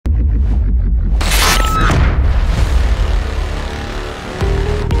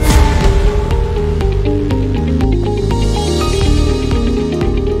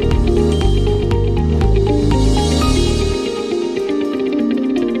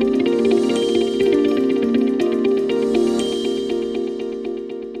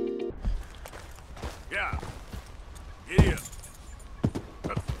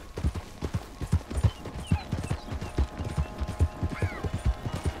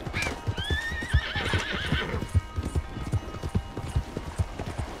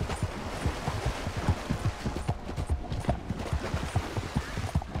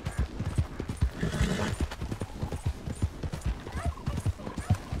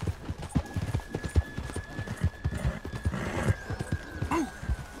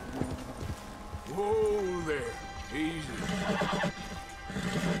Whoa there. Easy.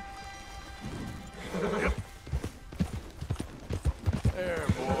 Yep. There,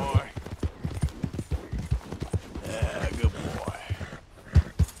 boy. Yeah, good boy.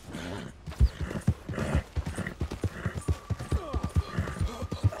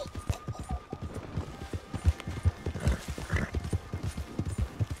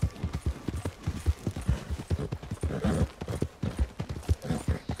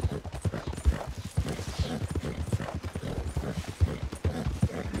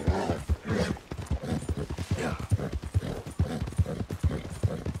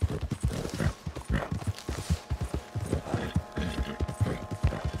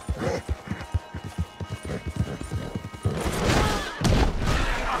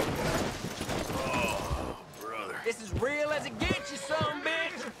 This is real as it gets, you son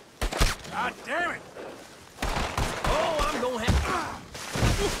bitch! God damn it! Oh, I'm gonna have...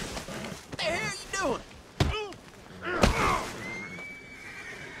 What the hell are you doing?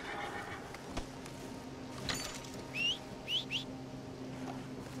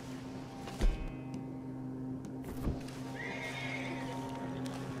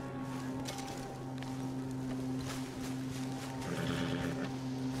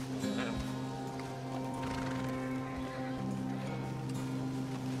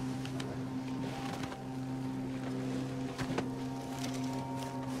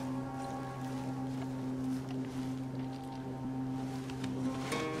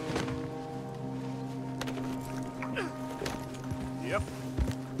 Yep.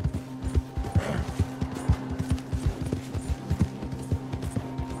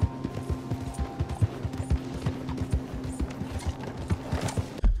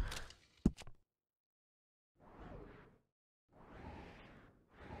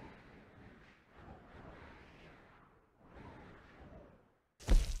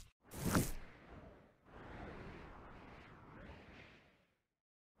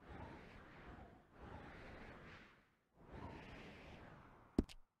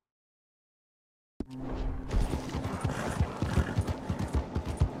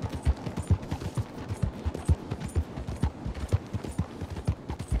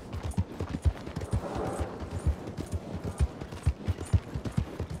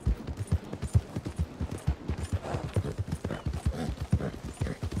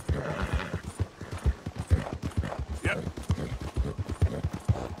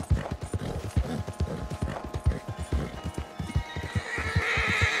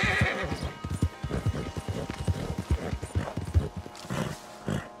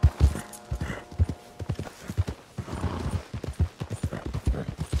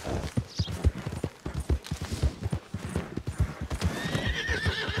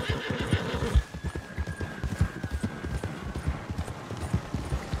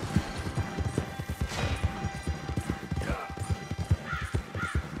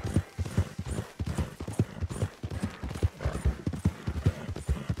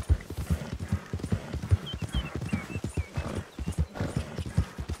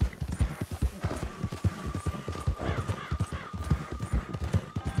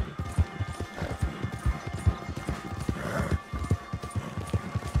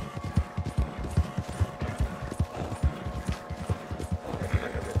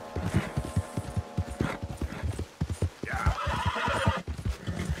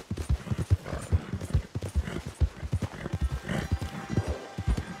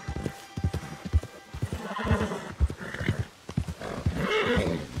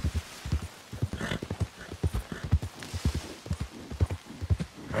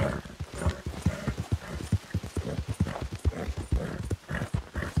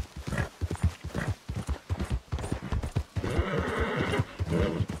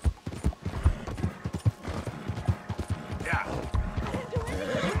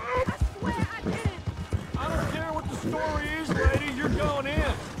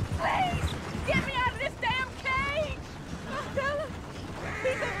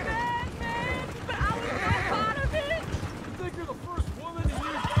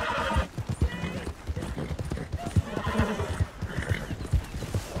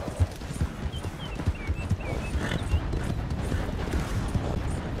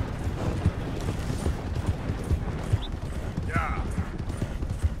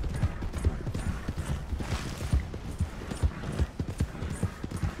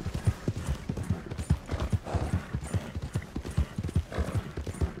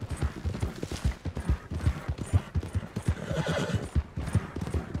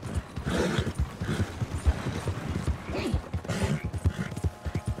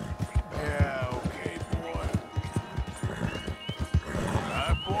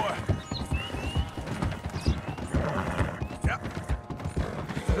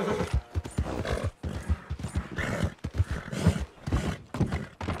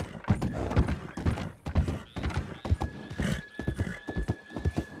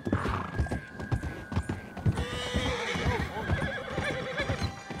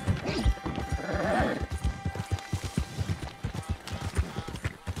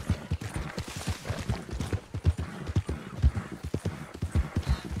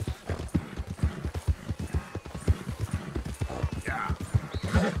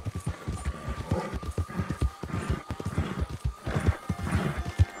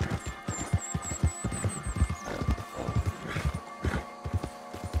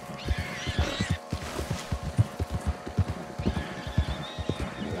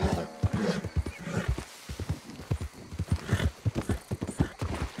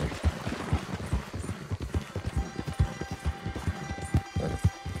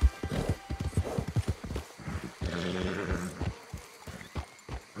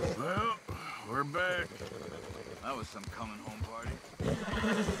 was some coming home party.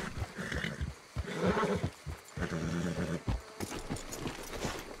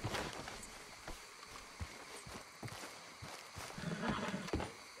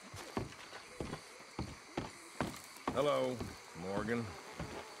 Hello, Morgan.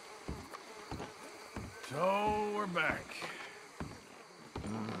 So, we're back.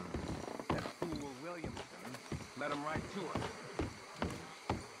 That fool Williams done. Let him right to us.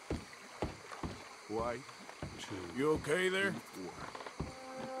 White, you okay there?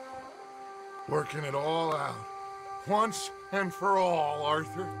 Working it all out. Once and for all,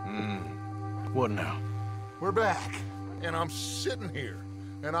 Arthur. What now? We're back, and I'm sitting here,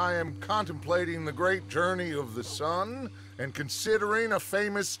 and I am contemplating the great journey of the sun and considering a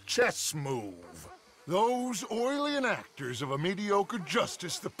famous chess move. Those oily actors of a mediocre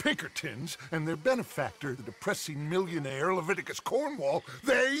justice, the Pinkertons, and their benefactor, the depressing millionaire Leviticus Cornwall,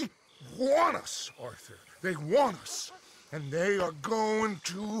 they want us, Arthur. They want us. And they are going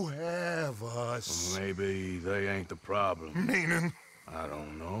to have us. Maybe they ain't the problem. Meaning? I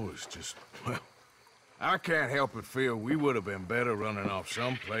don't know, it's just, well, I can't help but feel we would have been better running off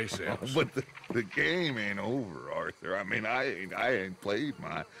someplace else. But the game ain't over, Arthur. I mean, I ain't played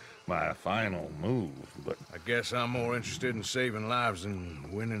my final move, but... I guess I'm more interested in saving lives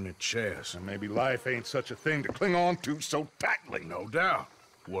than winning at chess. And maybe life ain't such a thing to cling on to so tightly. No doubt.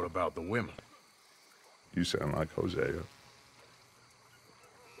 What about the women? You sound like Hosea.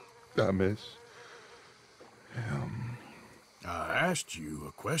 I miss him. I asked you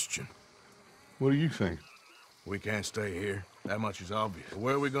a question. What do you think? We can't stay here. That much is obvious.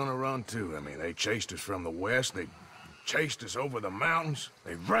 Where are we gonna run to? I mean, they chased us from the west. They chased us over the mountains.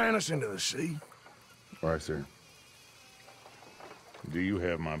 They ran us into the sea. Arthur, do you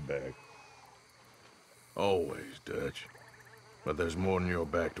have my back? Always, Dutch. But there's more than your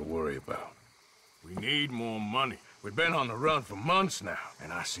back to worry about. We need more money. We've been on the run for months now,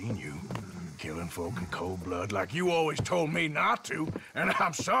 and I seen you killing folk in cold blood like you always told me not to. And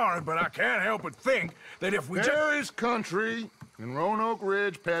I'm sorry, but I can't help but think that if we There is country in Roanoke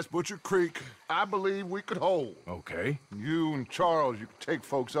Ridge past Butcher Creek I believe we could hold. Okay. You and Charles, you could take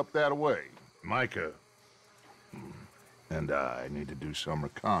folks up that way. Micah and I need to do some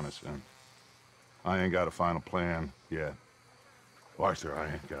reconnaissance. I ain't got a final plan yet. Arthur,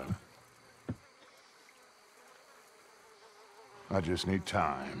 I ain't got it. I just need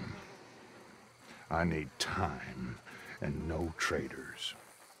time. I need time and no traitors.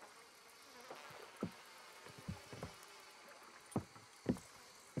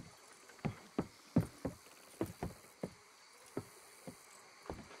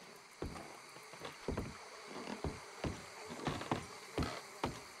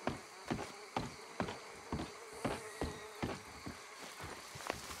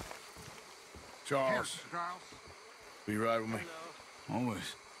 Charles, be right with me.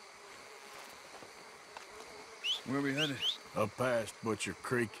 Always. Where are we headed? Up past Butcher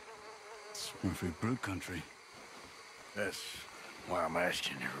Creek. It's Murphy Brute country. That's why I'm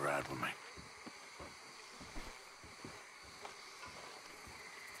asking you to ride with me.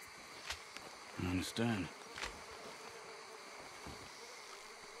 I understand.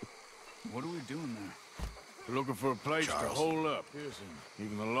 What are we doing there? We're looking for a place to Charles. hole up.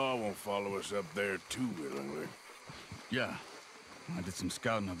 Even the law won't follow us up there too willingly. Yeah. I did some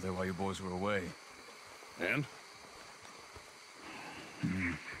scouting up there while you boys were away. And?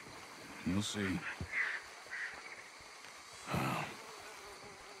 You'll see.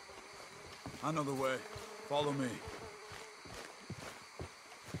 I know the way. Follow me.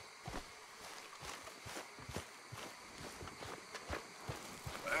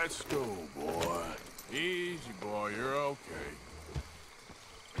 Let's go, boy. Easy, boy. You're okay.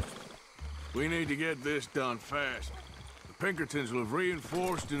 We need to get this done fast. The Pinkertons will have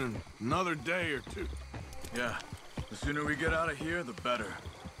reinforced in another day or two. Yeah. The sooner we get out of here, the better.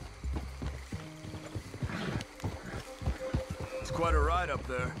 It's quite a ride up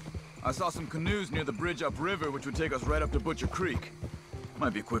there. I saw some canoes near the bridge upriver, which would take us right up to Butcher Creek.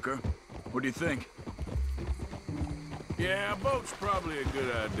 Might be quicker. What do you think? Yeah, a boat's probably a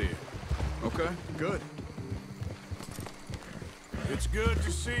good idea. Okay, good. It's good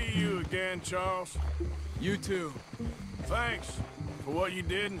to see you again, Charles. You too. Thanks for what you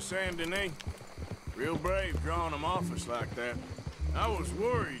did in Saint Denis. Real brave drawing them off us like that. I was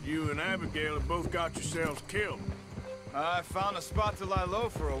worried you and Abigail had both got yourselves killed. I found a spot to lie low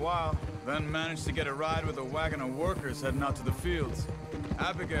for a while, then managed to get a ride with a wagon of workers heading out to the fields.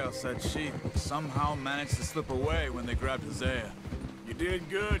 Abigail said she somehow managed to slip away when they grabbed Hosea. You did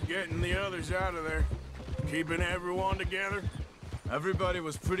good getting the others out of there. Keeping everyone together. Everybody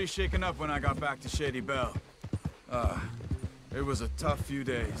was pretty shaken up when I got back to Shady Belle. It was a tough few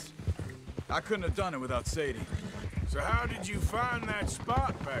days. I couldn't have done it without Sadie. So how did you find that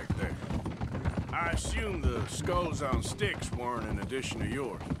spot back there? I assume the skulls on sticks weren't an addition of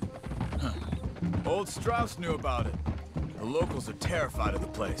yours. Old Strauss knew about it. The locals are terrified of the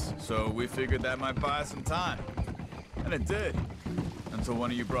place, so we figured that might buy us some time. And it did. Until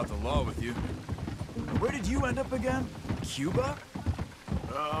one of you brought the law with you. Where did you end up again? Cuba?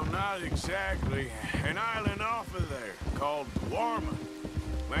 Not exactly. An island off of there, called Warma.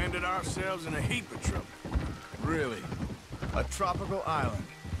 Landed ourselves in a heap of trouble. Really? A tropical island?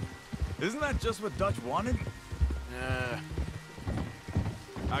 Isn't that just what Dutch wanted?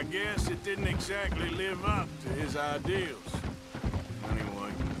 I guess it didn't exactly live up to his ideals.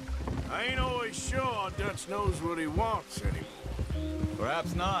 Anyway, I ain't always sure Dutch knows what he wants anymore.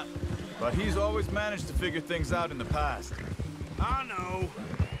 Perhaps not. But he's always managed to figure things out in the past. I know.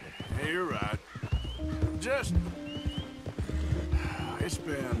 Yeah, you're right. Just... It's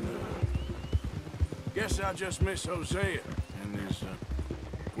been... Guess I just miss Hosea and his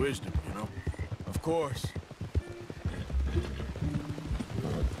wisdom, you know? Of course.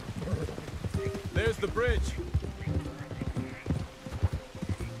 There's the bridge.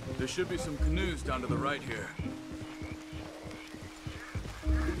 There should be some canoes down to the right here.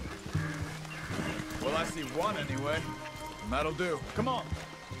 Well, I see one anyway. And that'll do. Come on.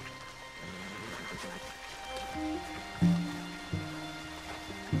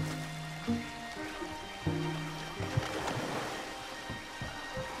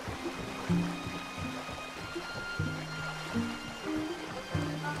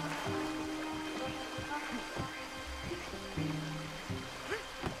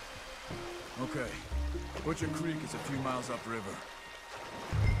 Okay. Butcher Creek is a few miles upriver.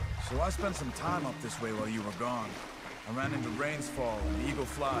 So I spent some time up this way while you were gone. I ran into Rains Fall and Eagle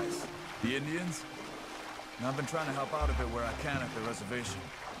Flies. The Indians? And I've been trying to help out a bit where I can at the reservation.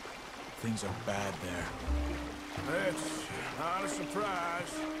 Things are bad there. That's not a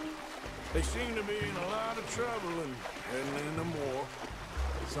surprise. They seem to be in a lot of trouble and heading into more.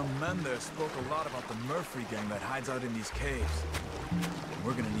 Some men there spoke a lot about the Murphy gang that hides out in these caves.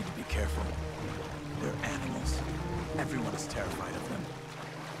 We're gonna need to be careful. They're animals. Everyone is terrified of them.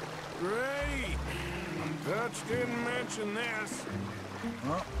 Great! Dutch didn't mention this.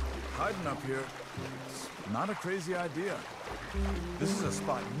 Well, hiding up here, it's not a crazy idea. This is a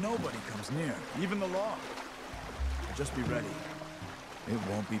spot nobody comes near, even the law. Just be ready. It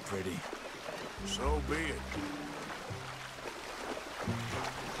won't be pretty. So be it.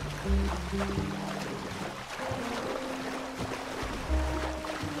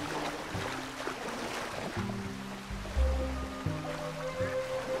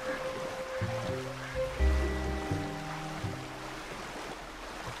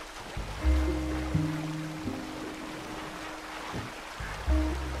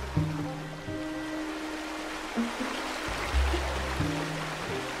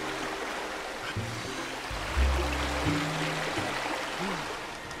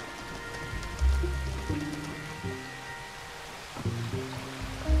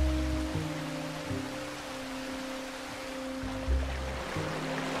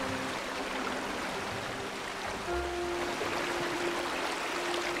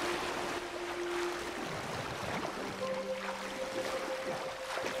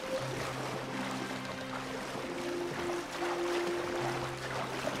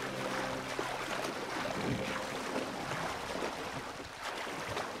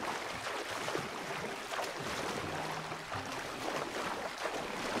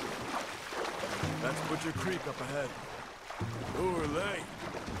 That's Butcher Creek up ahead. Who are they?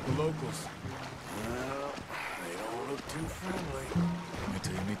 The locals. Well, they don't look too friendly.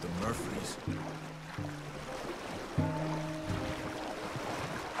 Until you meet the Murphys.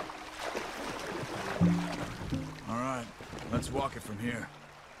 All right, let's walk it from here.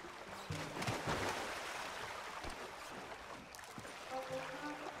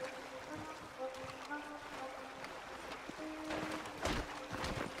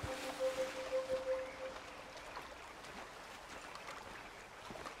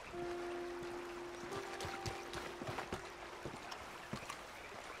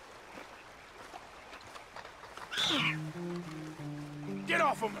 Get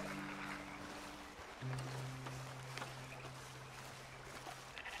off him!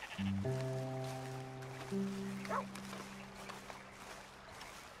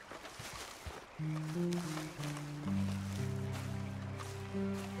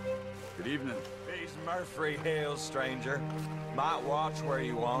 Good evening. These Murphy Hills, stranger. Might watch where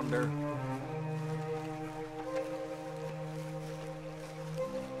you wander.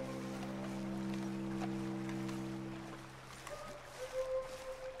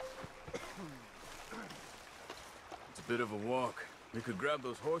 Bit of a walk. We could grab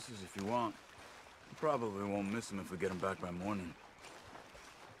those horses if you want. We probably won't miss them if we get them back by morning.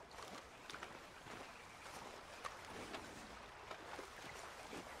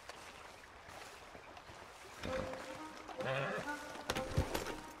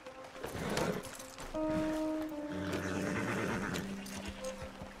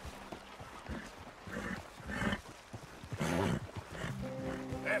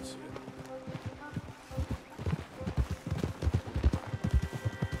 That's it.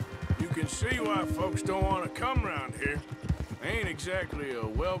 You can see why folks don't want to come around here. Ain't exactly a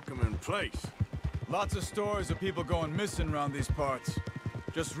welcoming place. Lots of stories of people going missing around these parts.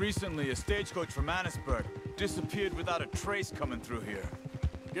 Just recently, a stagecoach from Annisburg disappeared without a trace coming through here.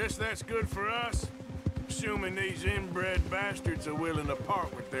 Guess that's good for us. Assuming these inbred bastards are willing to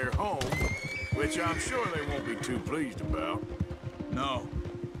part with their home, which I'm sure they won't be too pleased about. No.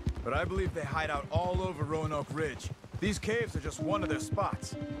 But I believe they hide out all over Roanoke Ridge. These caves are just one of their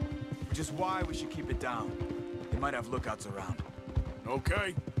spots. Which is why we should keep it down. They might have lookouts around.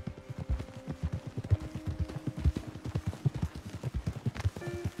 Okay.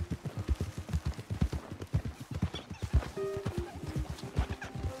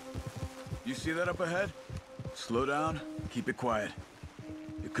 You see that up ahead? Slow down, keep it quiet.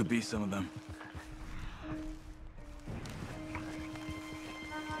 It could be some of them.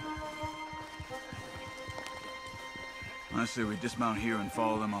 I say we dismount here and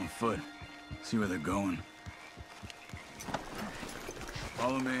follow them on foot. See where they're going.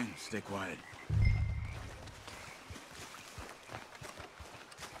 Follow me and stay quiet.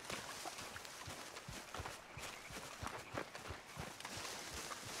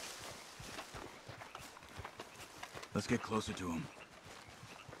 Let's get closer to them.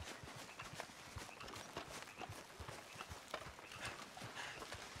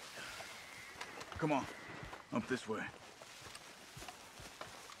 Come on, up this way.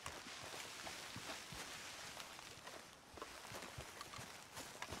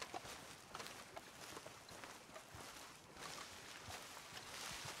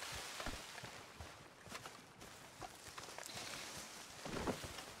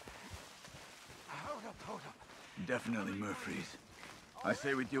 Definitely Murphy's. I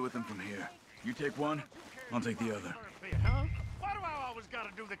say we deal with them from here. You take one, I'll take the other. Huh? Why do I always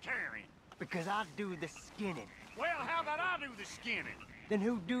gotta do the carrying? Because I do the skinning. Well, how about I do the skinning? Then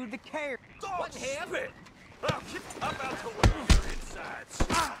who do the care? What happened? Oh, I'm about to wear your insides.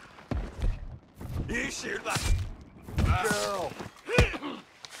 You shoot like... Girl!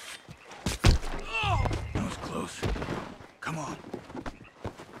 That was close. Come on.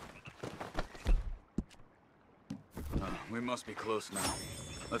 We must be close now.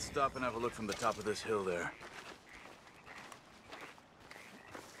 Let's stop and have a look from the top of this hill there.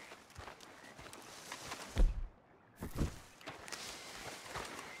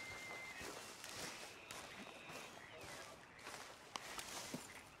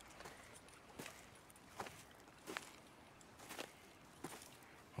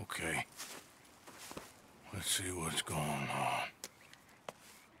 Okay. Let's see what's going on.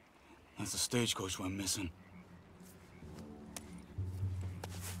 That's the stagecoach went missing.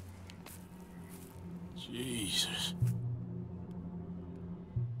 Jesus.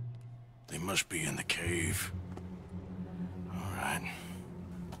 They must be in the cave. All right.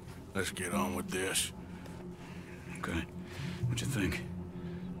 Let's get on with this. Okay. What you think?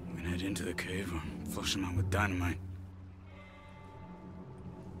 We can head into the cave or flush them out with dynamite.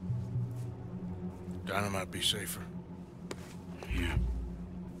 Dynamite be safer. Yeah.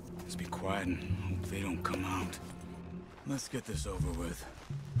 Let's be quiet and hope they don't come out. Let's get this over with.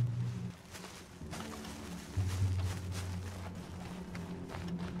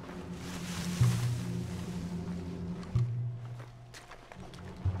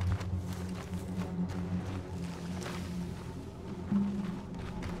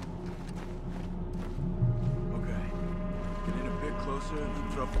 Closer and then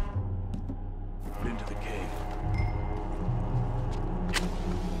drop into the cave.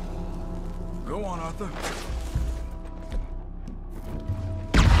 Go on, Arthur.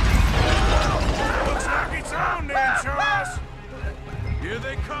 Looks like it's on then, Charles. Here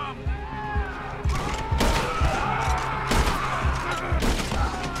they come.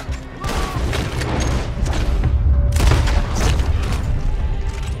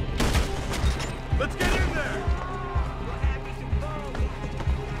 Let's get in there.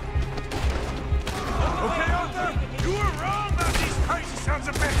 Okay, Arthur, you were wrong about these crazy sons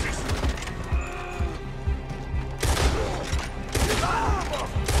of bitches.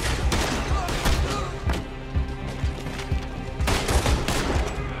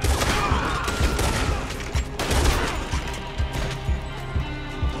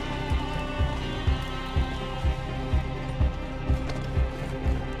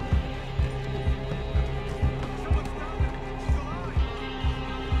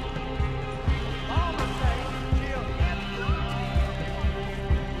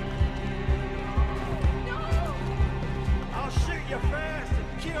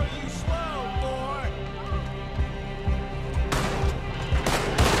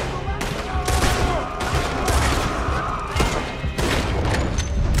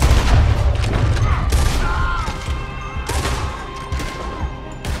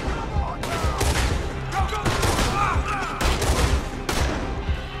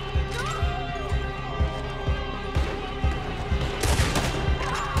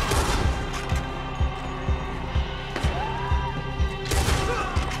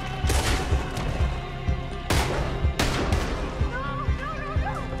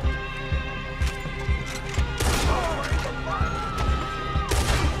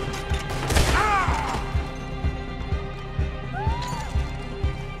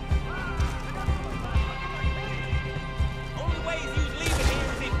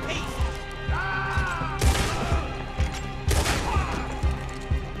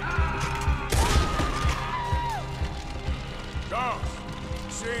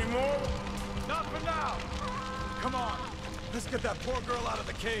 out of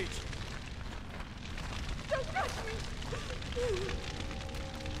the cage. Don't touch me!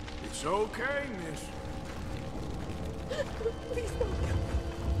 It's okay, miss. Please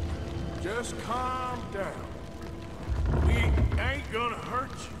don't. Just calm down. We ain't gonna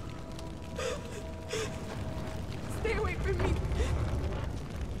hurt you. Stay away from me.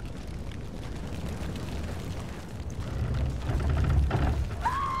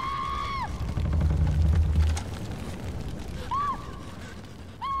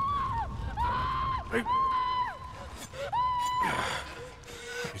 Hey.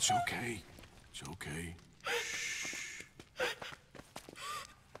 It's okay. It's okay. Shh.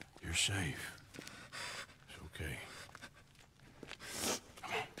 You're safe. It's okay.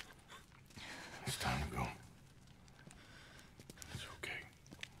 Come on. It's time to go. It's okay.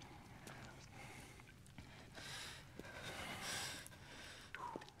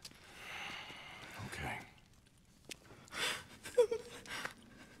 Okay.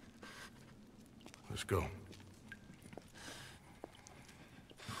 Let's go.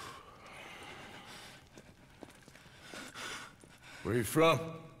 Where are you from?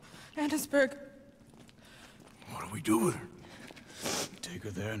 Annesburg. What do we do with her? Take her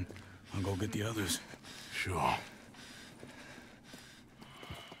there and I'll go get the others. Sure.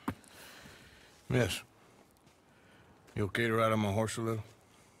 Miss, you okay to ride on my horse a little?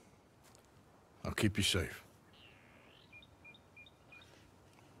 I'll keep you safe.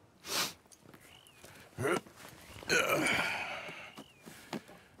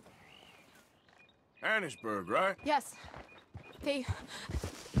 Annesburg, right? Yes. They...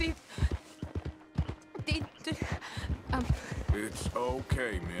 It's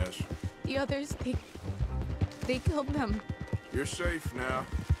okay, miss. The others, they killed them. You're safe now.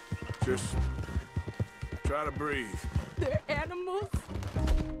 Just try to breathe. They're animals.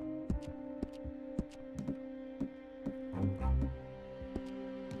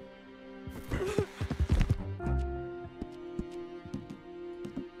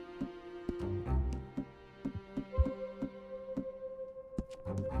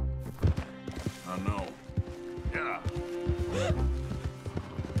 I know. Yeah.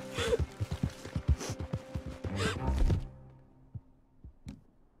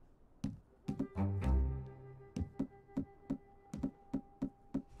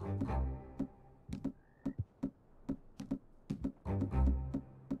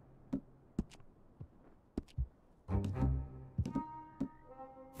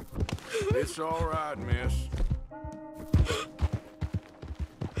 It's all right, miss.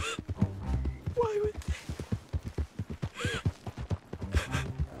 Why would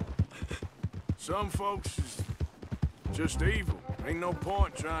Some folks is just evil. Ain't no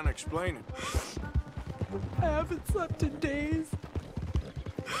point trying to explain it. I haven't slept in days.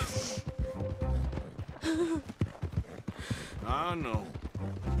 I know.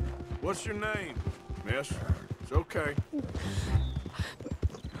 What's your name, miss? It's okay.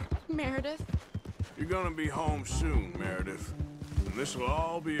 Meredith? You're gonna be home soon, Meredith. And this will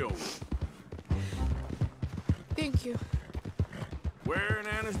all be over. Thank you. Where in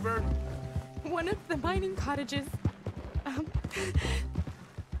Annesburg? One of the mining cottages.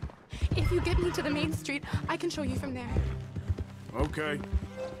 If you get me to the main street, I can show you from there. Okay.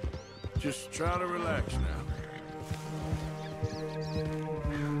 Just try to relax now.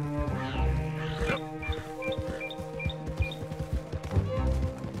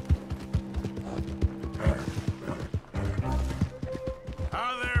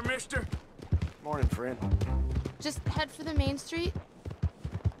 Hi there, mister. Morning, friend. Just head for the main street.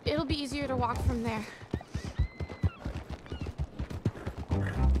 It'll be easier to walk from there.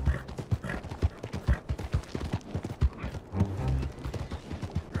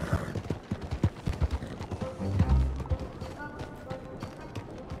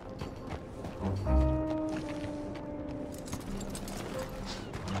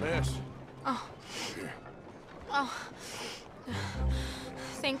 Yes. Oh.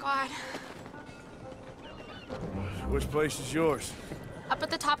 Thank God. Which place is yours? Up at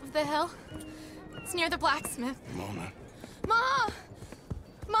the top of the hill. It's near the blacksmith. Come on now. Ma!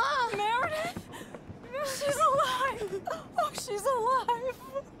 Ma! Meredith! She's alive! Oh, she's alive!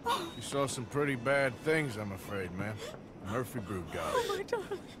 You saw some pretty bad things, I'm afraid, man. Murphy Brood got her. Oh, my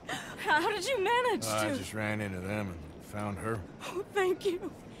darling. How did you manage I to? just ran into them and found her. Oh, thank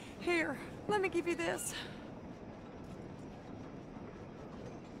you. Here, let me give you this.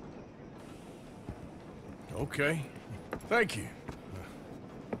 Okay. Thank you.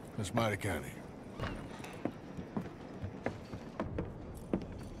 That's mighty kind of you.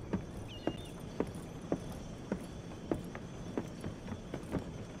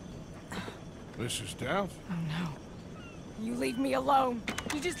 Mrs. Downs? Oh, no. You leave me alone.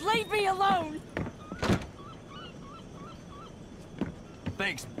 You just leave me alone.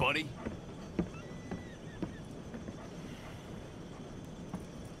 Thanks, buddy.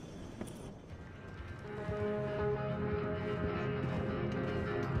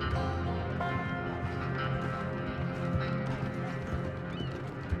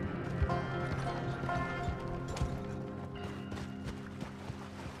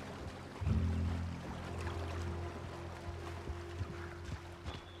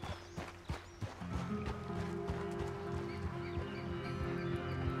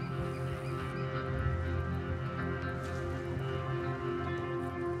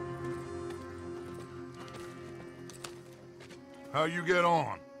 How you get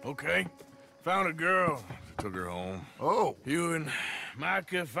on? Okay. Found a girl. Took her home. Oh, You and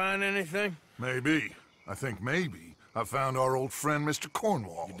Micah find anything? maybe. I think maybe I found our old friend, Mr.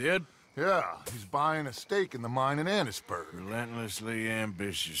 Cornwall. You did? Yeah, he's buying a stake in the mine in Annisburg. Relentlessly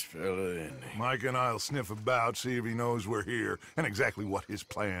ambitious fella, isn't he? Mike and I'll sniff about, see if he knows we're here, and exactly what his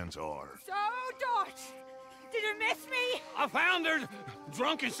plans are. So, Dot, did you miss me? I found her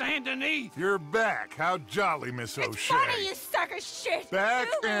drunk in Saint Denis. You're back. How jolly, Miss It's O'Shea. funny, you suck of shit. Back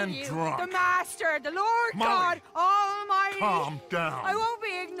Who are and you? drunk. The Master, the Lord Molly. God Almighty. Calm down. I won't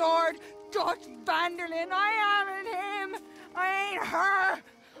be ignored. Dutch Vanderlyn, I am him. I ain't her.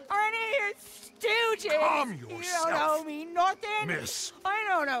 Or any of your stooges. Calm You yourself. don't owe me nothing. Miss. I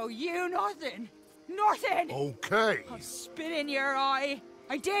don't owe you nothing. Nothing. Okay. I'll spit in your eye.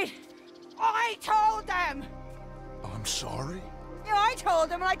 I did. I told them. I'm sorry? Yeah, I told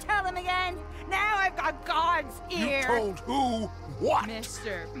them and I tell them again. Now I've got God's ear. You told who what?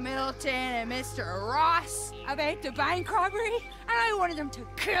 Mr. Milton and Mr. Ross about the bank robbery, and I wanted them to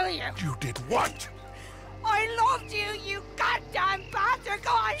kill you. You did what? I loved you, you goddamn bastard!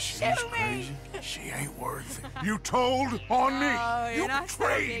 Go on, shoot me! She ain't worth it. You told on me. Oh, you're You not so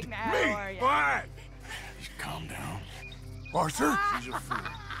betrayed big now, me. are you? What? Just calm down. Arthur, She's a fool.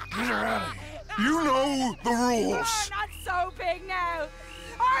 Get her out of here. you know the You're rules. not so big now.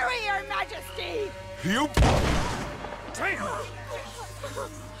 Are we, Your Majesty? You...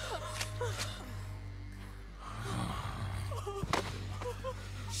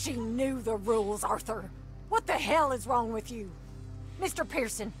 She knew the rules, Arthur. What the hell is wrong with you? Mr.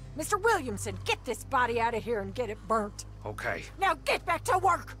 Pearson, Mr. Williamson, get this body out of here and get it burnt. Okay. Now get back to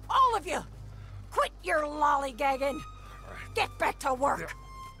work, all of you! Quit your lollygagging! Get back to work!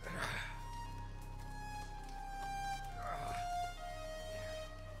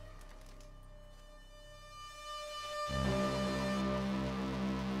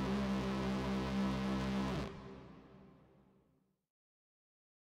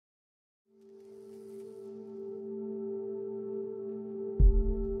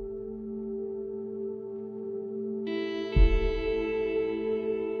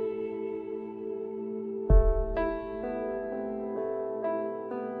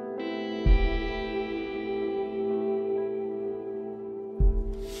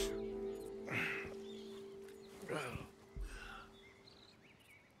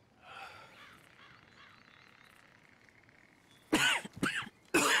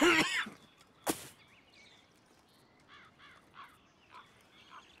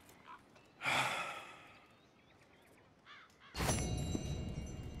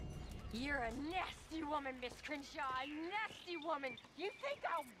 You're a nasty woman, Miss Crenshaw. A nasty woman. You think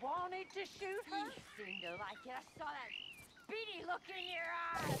I wanted to shoot her? You seem to like it. I saw that beady look in your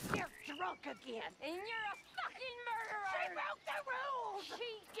eyes. You're drunk again. And you're a fucking murderer. She broke the rules.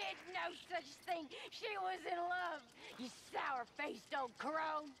 She did no such thing. She was in love. You sour-faced old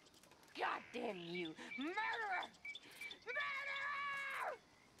crow. Goddamn you. Murderer! Murderer!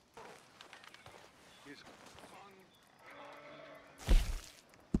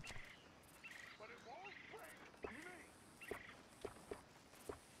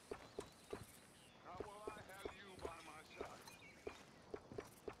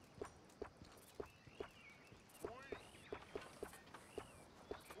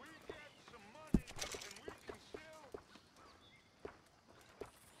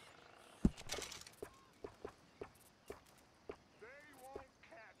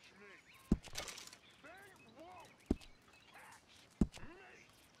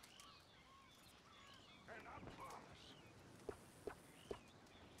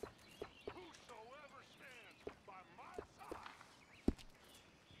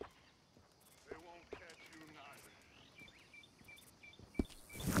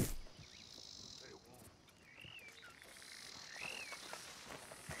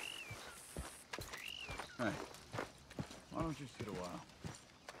 Hey, why don't you sit a while?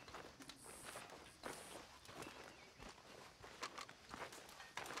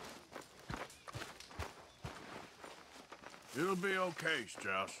 It'll be okay,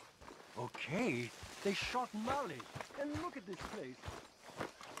 Strauss. Okay, they shot Molly. And look at this place.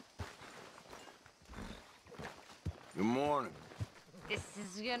 Good morning. This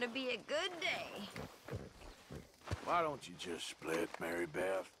is gonna be a good day. Why don't you just split, Mary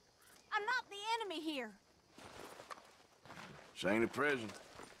Beth? I'm not the enemy here. This ain't a prison,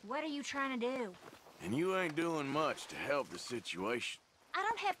 What are you trying to do? and you ain't doing much to help the situation. I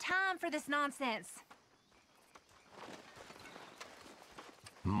don't have time for this nonsense.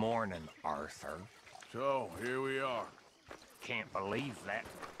 Morning, Arthur. So, here we are. Can't believe that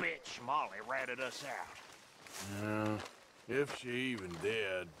bitch Molly ratted us out. If she even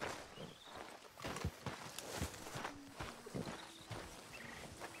did.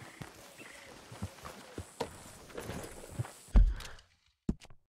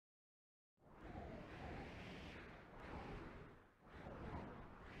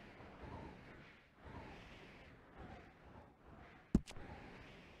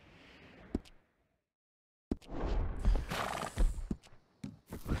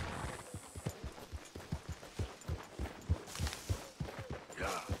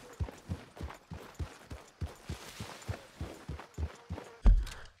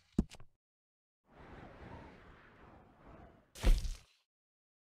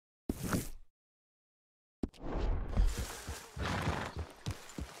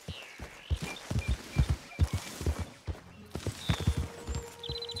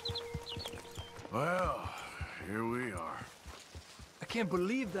 Well, here we are. I can't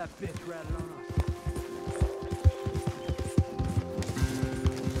believe that bitch ratted on us.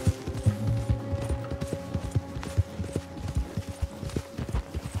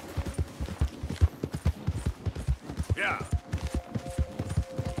 Yeah.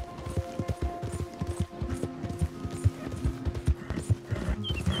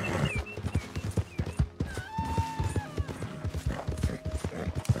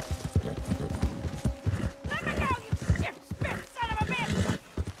 Let me go, you shit-spit son of a bitch!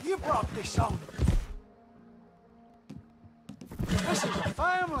 You brought this on. This is a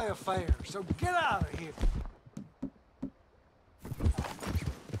family affair, so get out of here.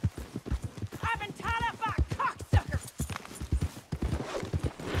 I've been tied up by a cocksucker!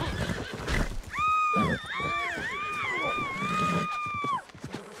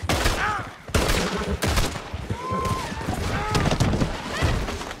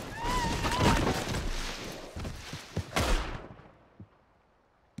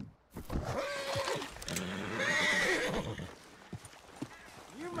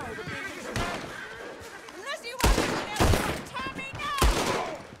 You made a big mistake. Unless you want to tell me now!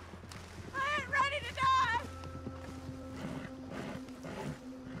 I ain't ready to die!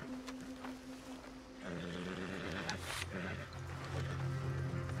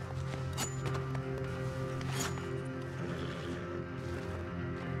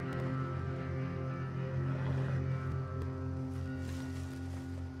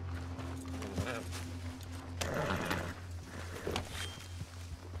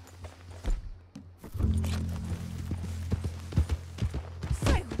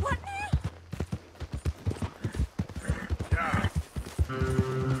 Say what now?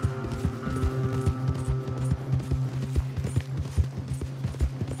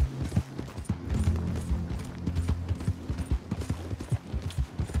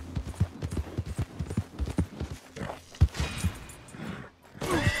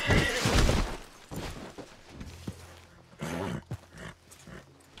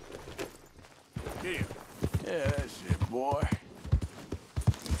 Here. Yeah, that's it, boy.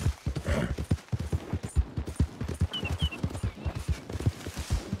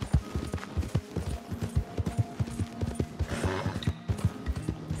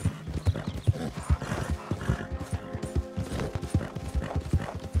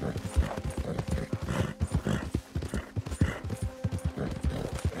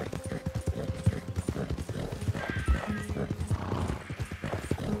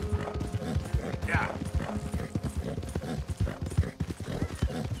 Yeah.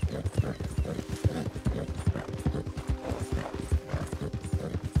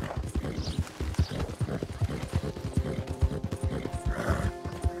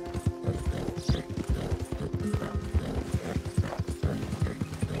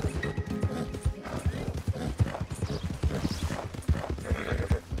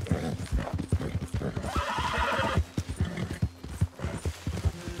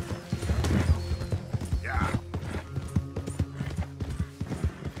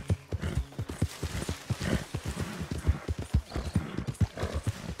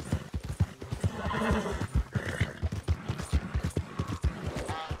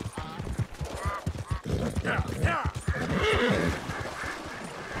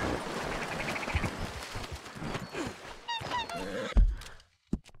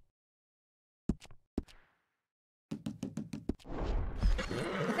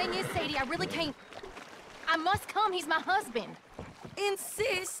 thing is, Sadie, I really can't... I must come. He's my husband.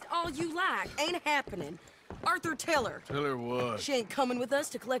 Insist all you like. Ain't happening. Arthur, tell her. Tell her what? She ain't coming with us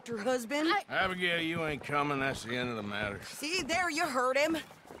to collect her husband. Abigail, you ain't coming. That's the end of the matter. See, there you heard him.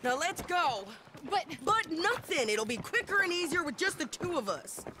 Now let's go. But nothing. It'll be quicker and easier with just the two of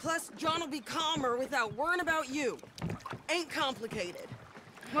us. Plus, John will be calmer without worrying about you. Ain't complicated.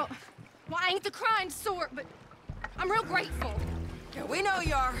 Well, I ain't the crying sort, but I'm real grateful. Yeah, we know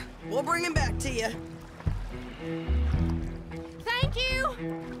you are. We'll bring him back to you. Thank you!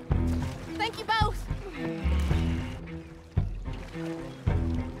 Thank you both!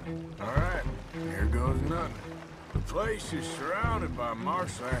 All right, here goes nothing. The place is surrounded by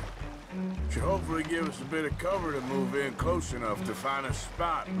marshland. Should hopefully give us a bit of cover to move in close enough to find a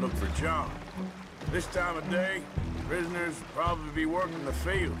spot and look for John. This time of day, prisoners will probably be working the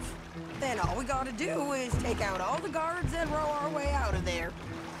fields. Then all we gotta do is take out all the guards and row our way out of there.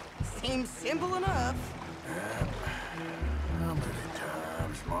 Seems simple enough. How many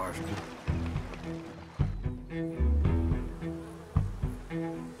times, Marston?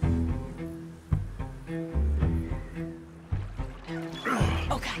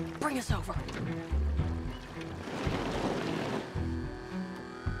 Okay, bring us over.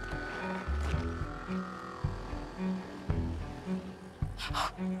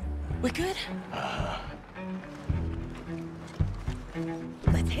 We good?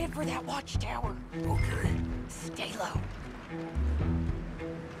 Let's head for that watchtower. Okay. Stay low.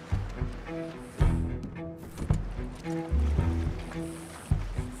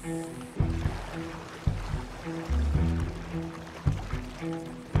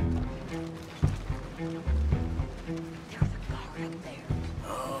 There's a guard up there.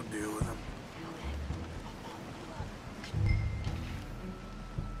 I'll deal with him.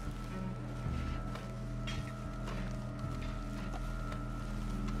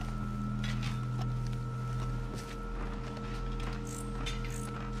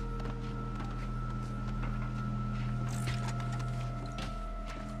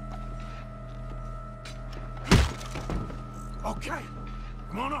 Okay,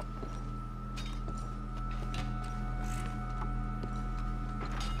 come on up.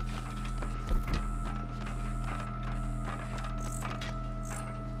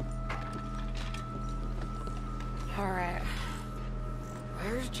 All right.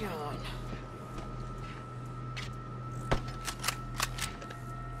 Where's John?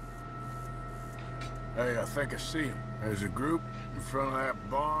 Hey, I think I see him. There's a group in front of that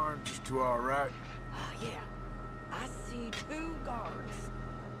barn just to our right. Yeah. I see 2 guards.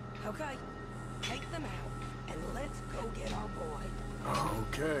 Okay, take them out, and let's go get our boy.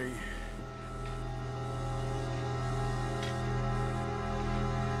 Okay.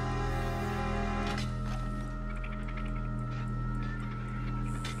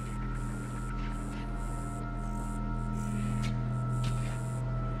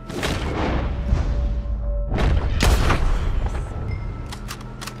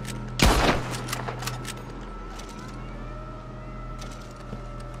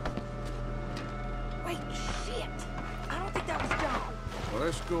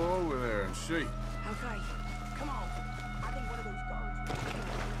 Let's go over there and see. Okay, come on. I think one of those guards...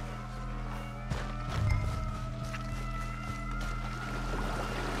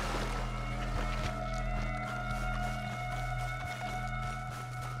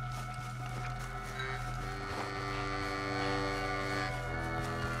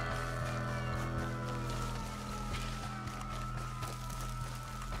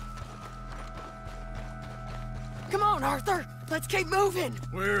 Come on, Arthur! Let's keep moving!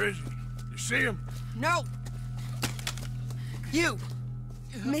 Where is he? You see him? No! You!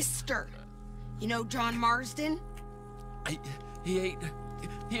 Mister! You know John Marsden? He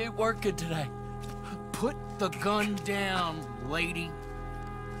ain't working today. Put the gun down, lady.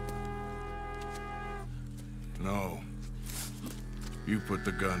 No. You put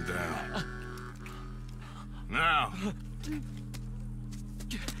the gun down. Now!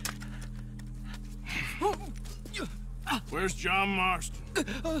 Where's John Marston?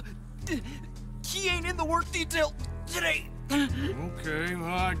 He ain't in the work detail today. Okay,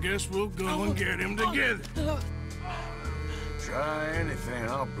 well, I guess we'll go and get him together. Try anything,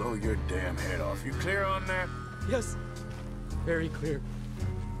 I'll blow your damn head off. You clear on that? Yes, very clear.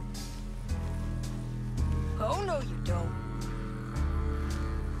 Oh, no, you don't.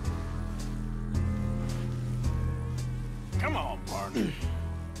 Come on, partner.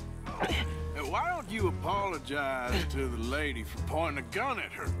 Why don't you apologize to the lady for pointing a gun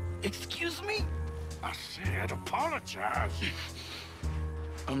at her? Excuse me? I said apologize.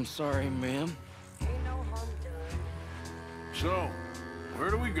 I'm sorry, ma'am. Ain't no harm done. So, Where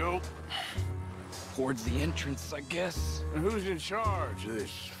do we go? Towards the entrance, I guess. And who's in charge of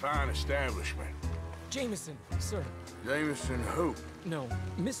this fine establishment? Jameson, sir. Jameson who? No,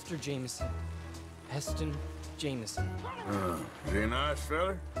 Mr. Jameson. Heston Jameson. Is he a nice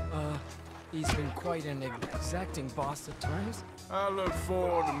feller? He's been quite an exacting boss at times. I look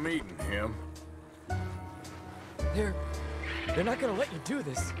forward to meeting him. They're not gonna let you do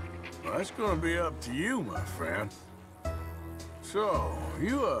this. Well, that's gonna be up to you, my friend. So,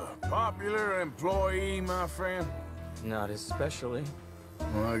 you a popular employee, my friend? Not especially.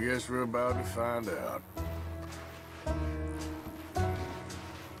 Well, I guess we're about to find out.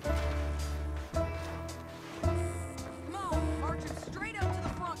 Come on, march him straight up to the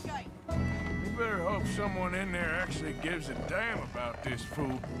front gate. You better hope someone in there actually gives a damn about this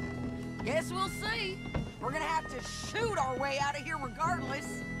fool. Guess we'll see. We're gonna have to shoot our way out of here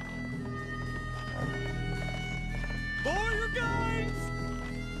regardless. Lower your guns!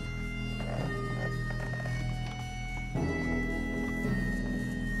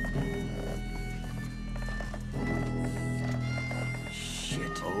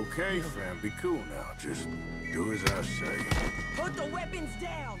 Shit. Okay, fam, be cool now. Just do as I say. Put the weapons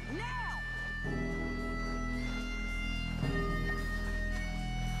down, now!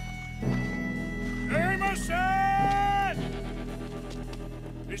 Jameson!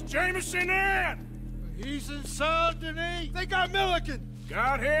 Is Jameson in? He's inside, Denis. They got Milliken.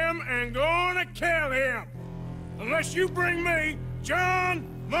 Got him and gonna kill him. Unless you bring me John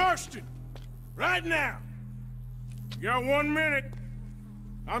Marston. Right now. You got 1 minute.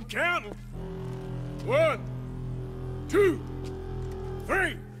 I'm counting. 1, 2,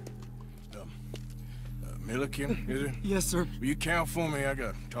 3. Milliken, is it? Yes, sir. Will you count for me? I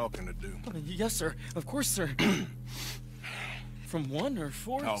got talking to do. Yes, sir. Of course, sir. From 1 or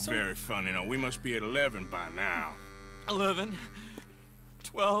 4? Oh, sir? very funny. No, we must be at 11 by now. 11,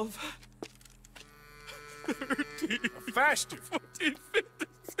 12, 13, faster. 14, 15,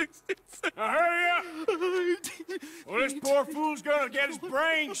 16, 17. Now hurry up! Well, this poor fool's gonna get his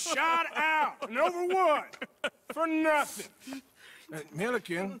brains shot out. And over what? For nothing.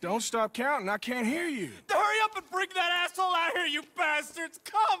 Milliken, don't stop counting. I can't hear you. Hurry up and bring that asshole out here, you bastards!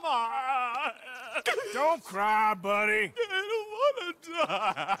 Come on! Don't cry, buddy. I don't want to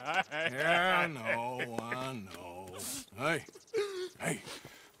die. Yeah, I know. Hey,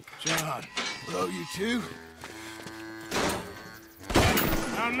 John, hello, you two.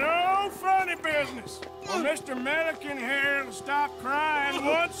 Now, no funny business. Well, Mr. Milliken here will stop crying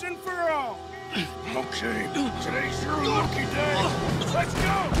once and for all. Okay, today's your lucky day. Let's go!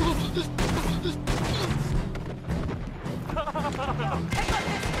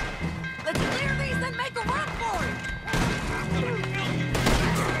 Let's clear these and make a run for it!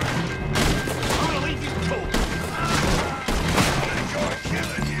 I'm gonna leave you cold. I enjoy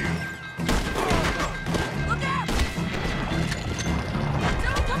killing you. Look out!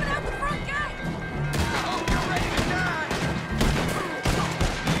 Still coming out the front gate! Oh, you're ready to die.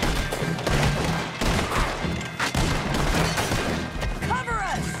 Cover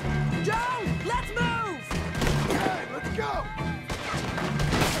us! Joan, let's move! Okay, let's go.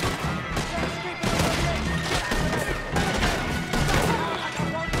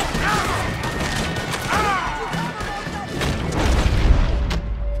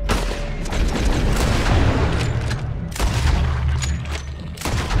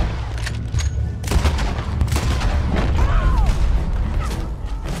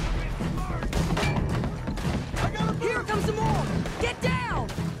 Here comes some more! Get down!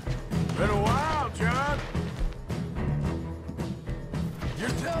 Been a while, John. You're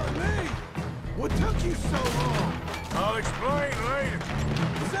telling me? What took you so long? I'll explain later.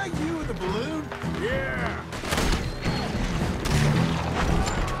 Was that you with the balloon? Yeah.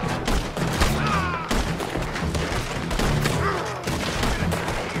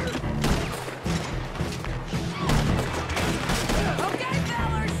 Okay,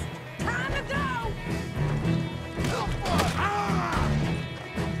 fellers! Time to go!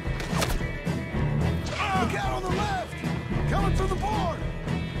 Look out on the left! Coming through the board!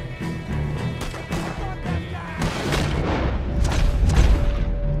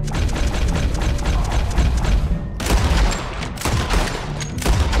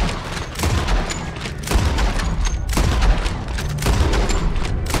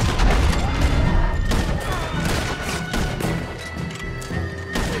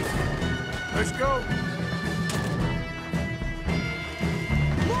 Let's go.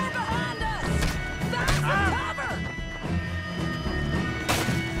 More behind us! Find some cover!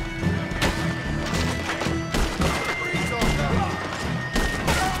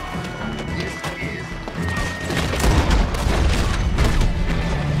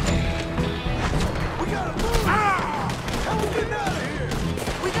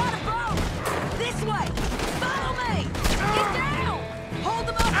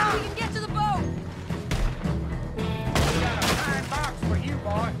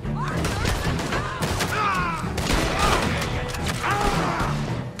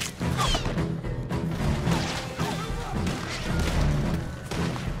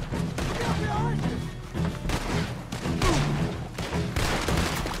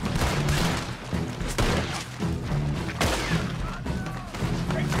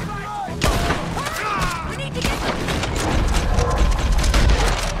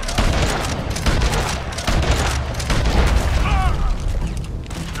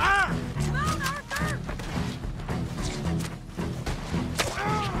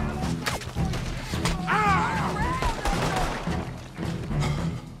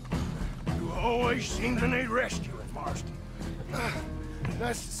 that need rescuing, Marston.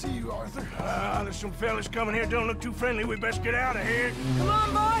 Nice to see you, Arthur. There's some fellas coming here. Don't look too friendly. We best get out of here. Come on,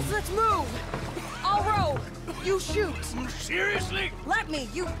 boys, let's move. I'll roll. You shoot. Seriously? Let me.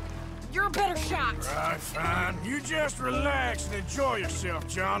 You're a better shot. Right, fine. You just relax and enjoy yourself,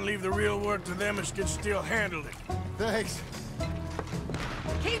 John. Leave the real work to them as can still handle it. Thanks.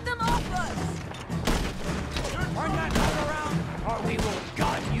 Keep them off us. Turn that gun around, or we will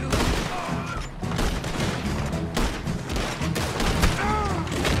gun you.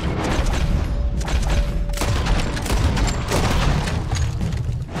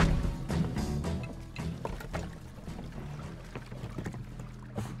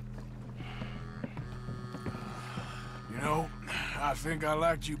 You know, I think I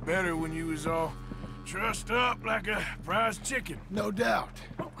liked you better when you was all trussed up like a prize chicken. No doubt.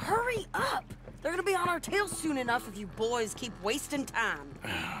 Well, hurry up. They're gonna be on our tails soon enough if you boys keep wasting time.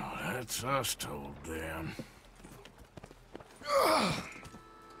 Oh, that's us told them.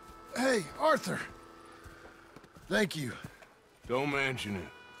 Hey, Arthur. Thank you. Don't mention it.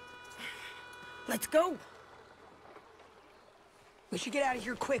 Let's go. We should get out of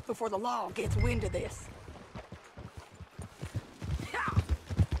here quick before the law gets wind of this.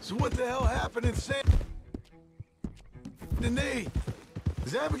 So what the hell happened in San... Denis?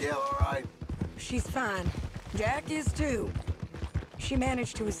 Is Abigail all right? She's fine. Jack is too. She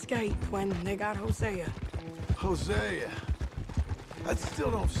managed to escape when they got Hosea. Hosea. That still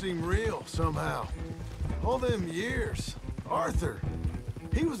don't seem real, somehow. All them years. Arthur.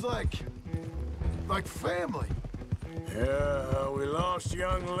 He was like family. Yeah, we lost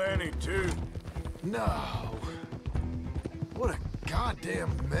young Lenny, too. No. What a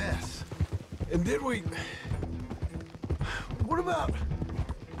goddamn mess. And did we... What about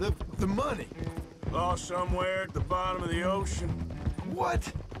the money? Lost somewhere at the bottom of the ocean.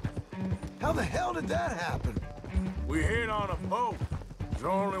 What? How the hell did that happen? We hit on a boat. It was the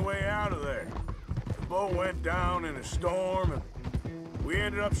only way out of there. The boat went down in a storm, and we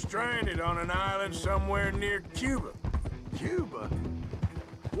ended up stranded on an island somewhere near Cuba. Cuba?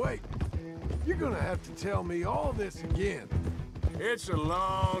 Wait, you're gonna have to tell me all this again. It's a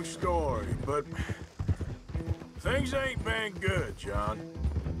long story, but things ain't been good, John.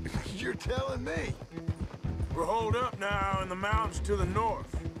 You're telling me? We're holed up now in the mountains to the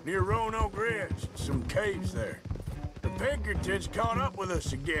north, near Roanoke Ridge, some caves there. The Pinkertons caught up with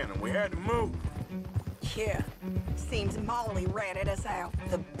us again, and we had to move. Yeah. Seems Molly ratted us out,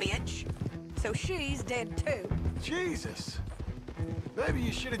 the bitch. So she's dead too. Jesus. Maybe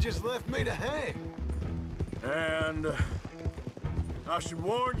you should have just left me to hang. And I should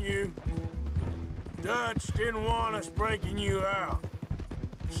warn you, Dutch didn't want us breaking you out.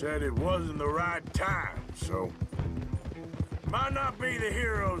 Said it wasn't the right time, so... Might not be the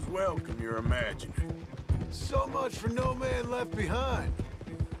hero's welcome you're imagining. So much for no man left behind.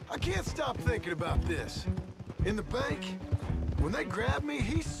 I can't stop thinking about this. In the bank, when they grabbed me,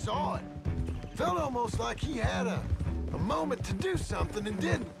 he saw it. Felt almost like he had a moment to do something and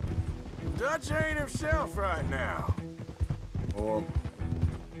didn't. Dutch ain't himself right now. Or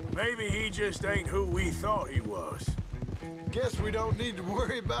maybe he just ain't who we thought he was. Guess we don't need to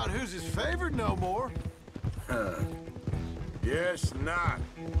worry about who's his favorite no more. Guess not.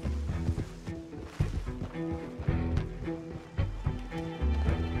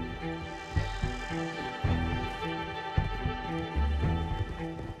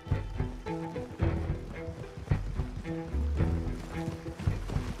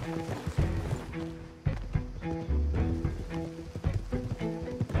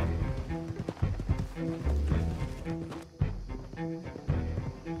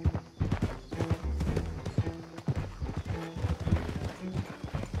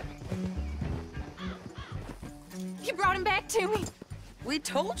 You brought him back to me? We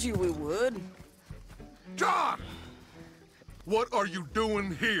told you we would. John! What are you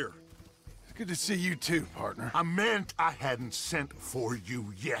doing here? It's good to see you too, partner. I meant I hadn't sent for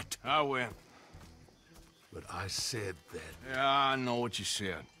you yet. I went. But I said that. Yeah, I know what you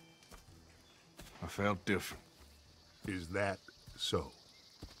said. I felt different. Is that so?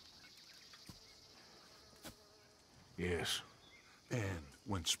 Yes. And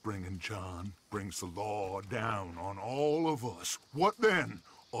when Spring and John brings the law down on all of us, what then,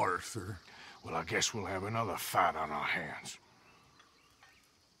 Arthur? Well, I guess we'll have another fight on our hands.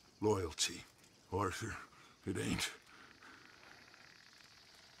 Loyalty, Arthur, it ain't.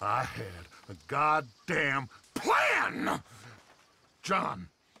 I had a goddamn plan! John,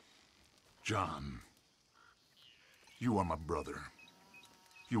 you are my brother.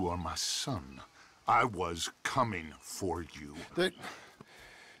 You are my son. I was coming for you. That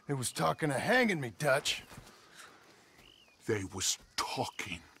They was talking of hanging me, Dutch. They was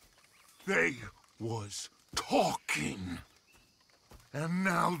talking. They was talking. And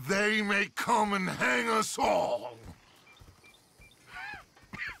now they may come and hang us all.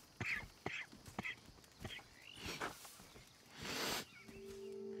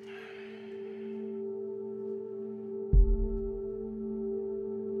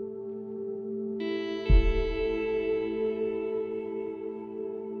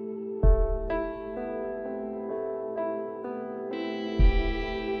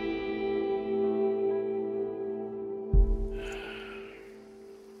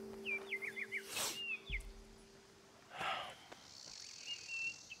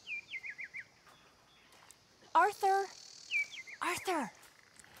 Arthur! Arthur!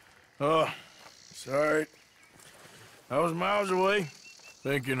 Oh, sorry. I was miles away,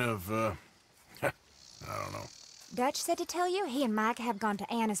 thinking of, I don't know. Dutch said to tell you he and Mike have gone to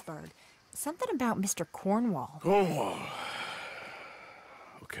Annisburg. Something about Mr. Cornwall. Cornwall.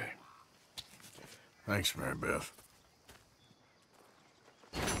 Okay. Thanks, Mary Beth.